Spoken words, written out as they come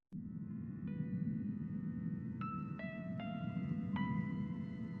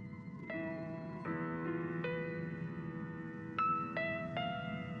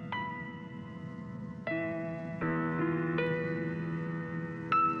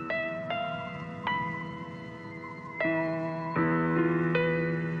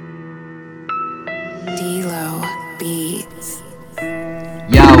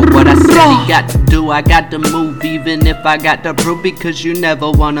really got to do, I got to move, even if I got to prove, because you never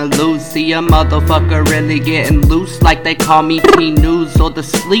wanna lose. See a motherfucker really getting loose, like they call me P-News, or the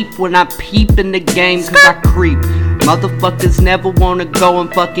sleep when I peep in the game, cause I creep. Motherfuckers never wanna go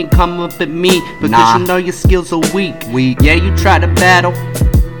and fucking come up at me, because you know your skills are weak. Yeah, you try to battle,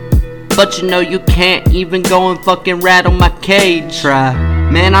 but you know you can't even go and fucking rattle my cage.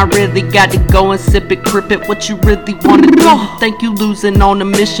 Man, I really got to go and sip it, crip it. What you really wanna do? You think you losing on a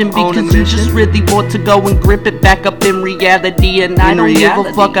mission, because you just really want to go and grip it back up in reality. And I don't give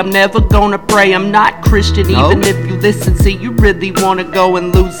a fuck, I'm never gonna pray. I'm not Christian, even if you listen. See, you really wanna go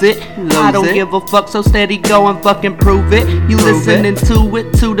and lose it. I don't give a fuck, so steady go and fucking prove it. You listening to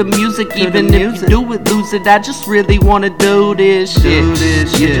it, to the music, even if you do it, lose it. I just really wanna do this shit.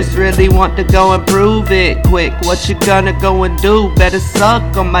 You just really want to go and prove it quick. What you gonna go and do? Better suck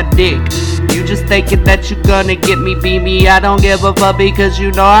on my dick. You just thinking that you gonna get me, be me. I don't give a fuck, because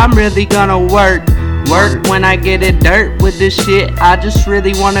you know I'm really gonna work when I get it dirt with this shit. I just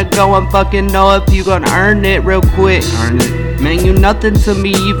really wanna go and fucking know if you gonna earn it real quick. Man, you nothing to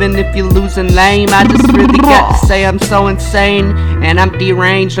me, even if you losing lame. I just really got to say I'm so insane, and I'm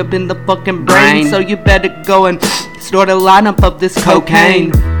deranged up in the fucking brain. So you better go and start a lineup of this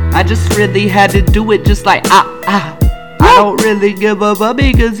cocaine. I just really had to do it, just like I don't really give a fuck,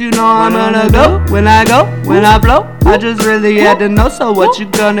 because you know I'm gonna go when I blow. I just really had to know, so what you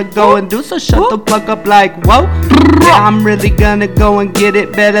gonna go and do? So shut the fuck up like whoa. Yeah, I'm really gonna go and get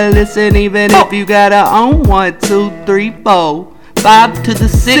it. Better listen, even if you gotta own 1, 2, 3, 4, 5 to the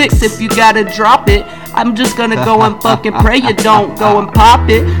 6. If you gotta drop it, I'm just gonna go and fucking pray you don't go and pop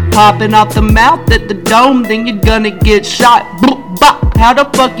it. Popping off the mouth at the dome, then you're gonna get shot. Boop, bop. How the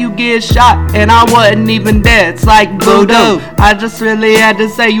fuck you get shot? And I wasn't even there. It's like voodoo. I just really had to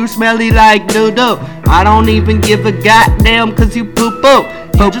say you smelly like doo-doo. I don't even give a goddamn, cause you poo-poo.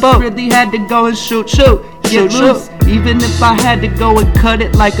 You just really had to go and shoot, get loose. Even if I had to go and cut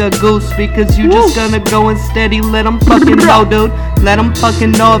it like a goose, because you just gonna go and steady let them fucking know, dude. Let them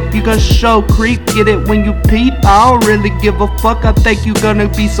fucking know if you gonna show creep. Get it when you peep. I don't really give a fuck. I think you gonna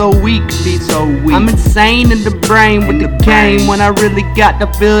be so weak. I'm insane in the brain with the cane. When I really got to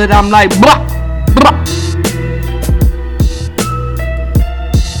feel it, I'm like blah, blah.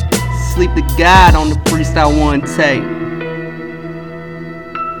 SleepTheGod on the Freestyle 1 tape.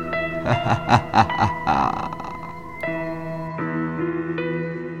 Ha ha ha ha ha.